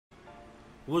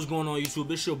What's going on, YouTube?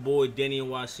 It's your boy Danny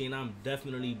NYC, and I'm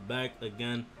definitely back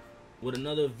again with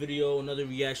another video, another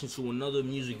reaction to another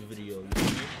music video. You know what I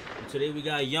mean? And today we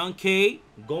got Yxng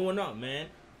going up, man.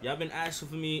 Y'all been asking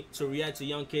for me to react to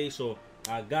Yxng, so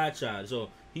I got y'all. So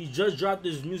he just dropped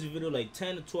this music video like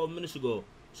 10 to 12 minutes ago,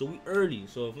 so we early.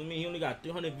 So for me, he only got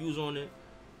 300 views on it,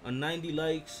 90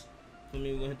 likes. For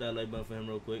me, we're gonna hit that like button for him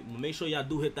real quick. But make sure y'all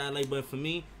do hit that like button for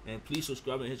me, and please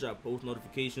subscribe and hit y'all post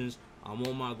notifications. I'm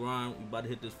on my grind. We about to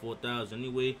hit this 4,000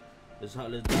 anyway. Let's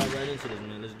dive right into this,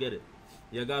 man. Let's get it.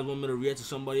 Y'all guys want me to react to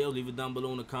somebody else? Leave it down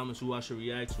below in the comments who I should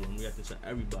react to. I'm reacting to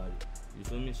everybody. You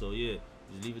feel me? So yeah,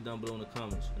 just leave it down below in the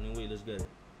comments. Anyway, let's get it.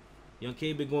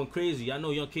 Yxng been going crazy. I know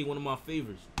Yxng one of my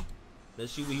favorites.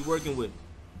 Let's see what he working with.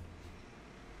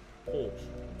 Pause.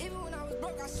 Even when I was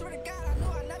broke, I swear to God, I knew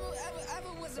I never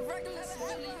ever was a regular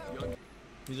civilian.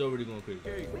 He's already going crazy.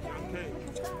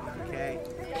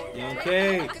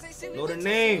 Yxng. Know the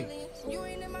name. You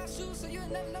ain't in my shoes, so you'll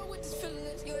never know what this feeling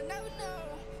is. You'll never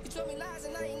know. You told me lies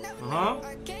and I ain't never know.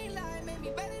 I can't lie, it made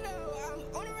me better though. I'm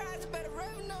on the rise, better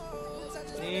revenue. I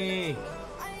just Dang.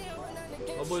 I ain't holding nothing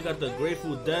against My boy got the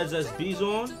Grateful Dead's SBs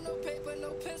on. no paper,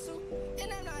 no pencil.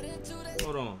 And I'm not into that.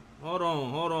 Hold on.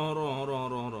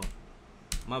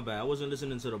 My bad. I wasn't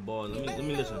listening to the ball. Let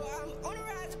me listen.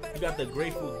 You got the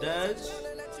Grateful Dead's.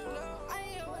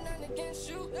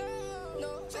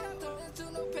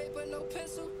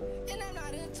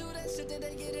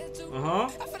 I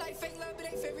feel like fake love, but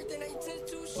they favorite thing they tend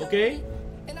to show. Okay.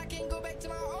 And I can't go back to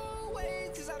my old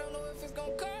ways, cause I don't know if it's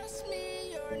gonna cost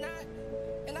me or not.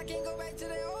 And I can't go back to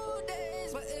the old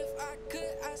days, but if I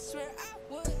could, I swear I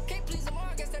would. Can't please them all,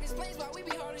 I guess that explains why we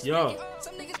be hard to Yo.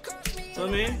 Some niggas cross me. Tell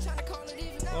me.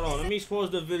 Hold on, let me pause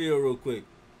the video real quick.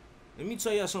 Let me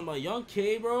tell y'all something about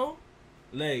Yxng, bro.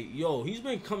 Like, yo, he's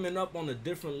been coming up on a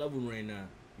different level right now.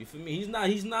 You feel me? He's not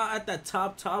at that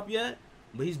top yet,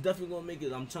 but he's definitely gonna make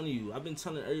it. I'm telling you, I've been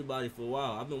telling everybody for a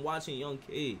while. I've been watching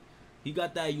Yxng. He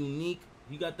got that unique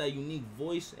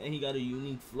voice, and he got a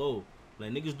unique flow.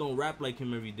 Like, niggas don't rap like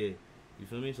him every day. You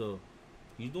feel me? So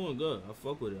he's doing good. I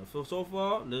fuck with it. I feel so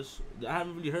far. I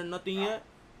haven't really heard nothing yet,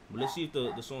 but let's see if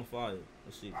the song fire.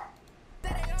 Let's see. They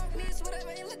say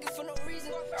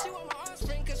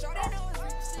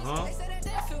that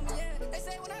they feel me, yeah. They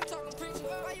say when I talk, I'm preaching.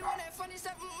 Why you on that funny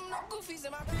stuff? No goofies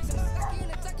in my precinct. Lucky in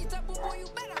the tucky top, boy, you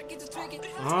better I get to tweaking.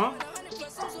 100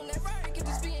 plus M's on that ride, get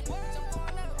to speeding. Jump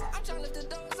on up, I'm trying to lift the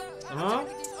doors up. I'm trying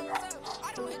to get these hoes up.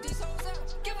 I don't hit these hoes up.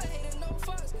 Give a hater no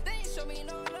fucks. They ain't show me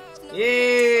no love. No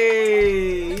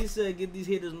Yay! He said, "Give these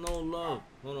haters no love."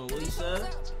 Hold on, what he said?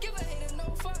 Give a hater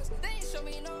no fucks. They ain't show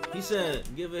me no love. He said,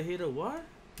 "Give a hater what?"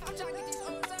 I'm trying to get these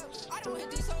hoes up. I don't hit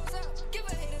these hoes up. Give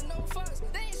a hater no fucks.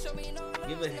 They ain't show me no love.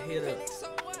 Give a hater.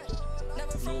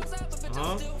 Never froze up, but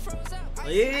I'm still froze up.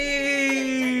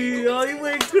 Yay! Oh, he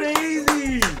went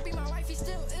crazy. Be my wife, he's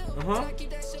still ill. I keep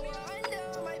that shit well, I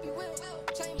know, might be Will.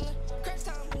 Chamberlain, Chris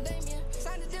Tom, Damien.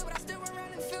 Signed a deal, but I still run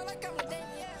around and feel like I'm a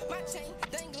Damien. My chain,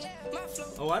 dangling, my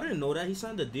flow. Oh, I didn't know that. He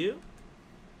signed a deal?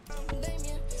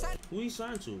 Damien. Who he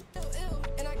signed to?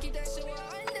 And I keep that shit well,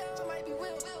 I know, might be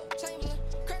Will. Chamberlain,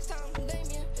 Chris Tom,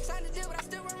 Damien. Signed a deal, but I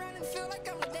still run around and feel like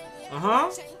I'm a Damien. My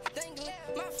chain, dangling,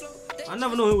 my flow. I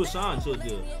never knew he was signed to a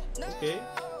deal. Okay.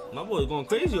 My boy's going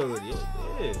crazy already. Yeah. I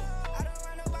don't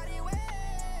run nobody away,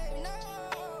 no.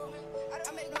 I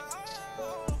make my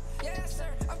own. Yes,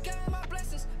 sir. I'm counting my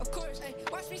blessings, of course. Hey,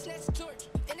 watch me snatch a torch.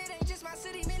 And it ain't just my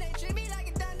city, man. They treat me like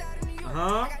a done out in New York.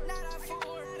 I got not out for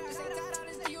war. This ain't tied out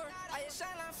as New York. I had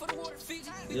shine line for the water,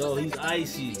 Fiji. Yo, he's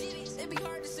icy. It be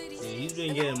hard to see. Yeah, he's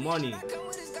been getting money.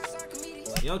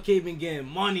 Yxng been getting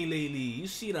money lately. You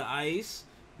see the ice?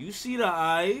 You see the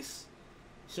ice?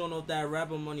 Showing off that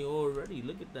rapper money already.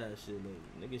 Look at that shit.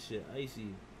 Like, nigga shit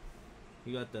icy.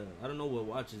 He got the, I don't know what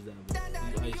watch is that, but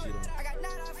he's icy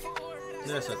though.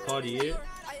 That's a Cartier.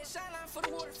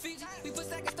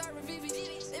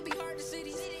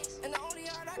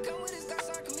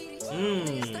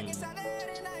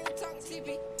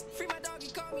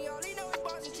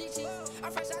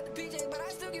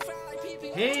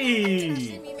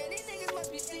 Hey!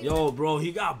 Yo, bro,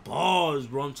 he got bars,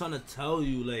 bro. I'm trying to tell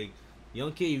you, like,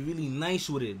 Yxng really nice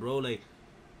with it, bro. Like,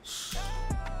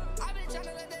 I've been trying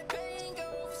to let that pain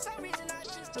go. For some reason, I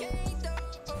just can't,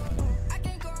 though. I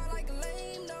can't go out like a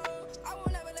lame, no. I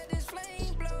won't ever let this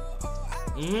flame blow.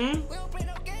 We don't play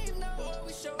no game, no.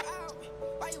 We show out.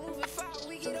 Why you moving foul?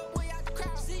 We get up way out the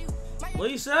crowd. See you. What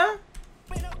you said?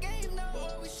 Play no game, no.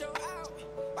 We show out.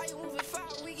 Why you moving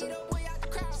foul? We get up way out the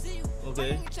crowd. See you.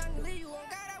 Okay. Trying to leave you. Oh,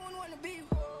 God, I wouldn't want to be you.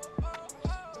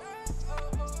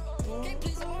 Can't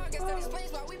please them all. I guess that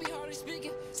explains why we be hardly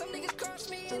speaking. Some niggas cross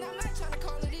me and I'm not trying to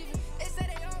call it even. They say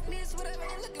they off me, it's whatever.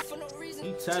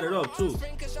 tatted up too.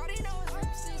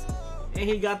 And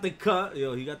he got the cut.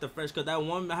 Yo, he got the fresh cut. That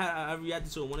one I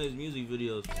reacted to in one of his music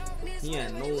videos. He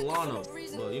had no lineup.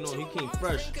 But you know, he came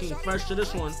fresh. Came fresh to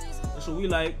this one. That's what we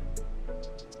like.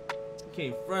 He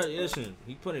came fresh. Listen,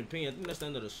 he put in pain. I think that's the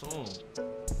end of the song.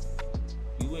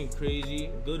 He went crazy.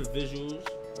 Good visuals.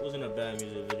 Wasn't a bad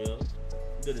music video.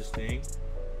 He did his thing.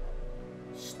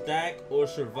 Stack or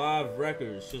Survive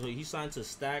Records. So he signed to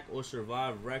Stack or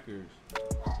Survive Records.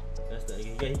 That's the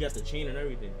he got the chain and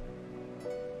everything.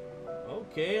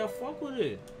 Okay, I fuck with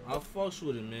it. I fucks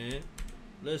with it, man.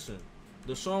 Listen,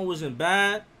 the song wasn't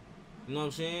bad. You know what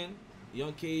I'm saying?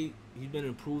 Young K, he's been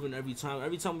improving every time.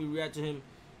 Every time we react to him,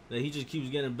 that he just keeps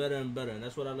getting better and better, and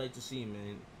that's what I like to see,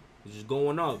 man. He's just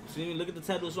going up. See, look at the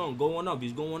title of the song, going up.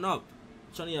 He's going up.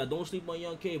 I'm telling y'all, don't sleep on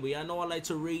Young K, but y'all know I like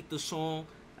to rate the song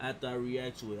after I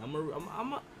react to it. Let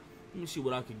me see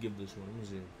what I could give this one. Let me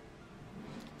see.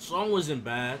 Song wasn't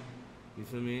bad. You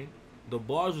feel me? The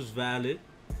bars was valid.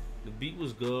 The beat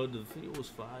was good. The video was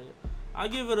fire. I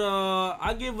give it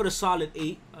a solid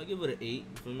 8. I give it an 8. You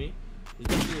feel me?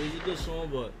 It's a good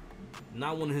song, but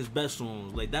not one of his best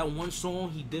songs. Like that one song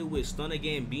he did with Stunna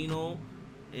Gambino,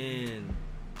 and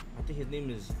I think his name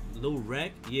is Lil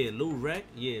Rec. Yeah, Lil Rec.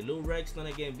 Yeah, Lil Rec,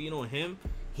 Stunna Gambino, him.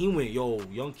 He went, yo,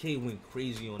 Young K went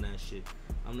crazy on that shit.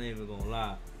 I'm not even gonna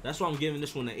lie. That's why I'm giving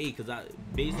this one an 8, cause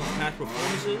based on past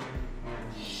performances,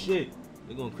 shit,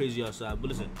 they're going crazy outside. But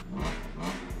listen,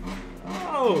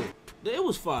 oh, it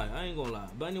was fire. I ain't gonna lie.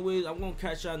 But anyways, I'm gonna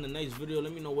catch y'all in the next video.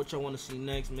 Let me know what y'all want to see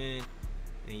next, man.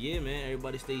 And yeah, man,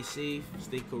 everybody stay safe,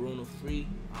 stay corona free.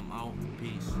 I'm out.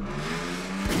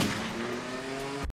 Peace.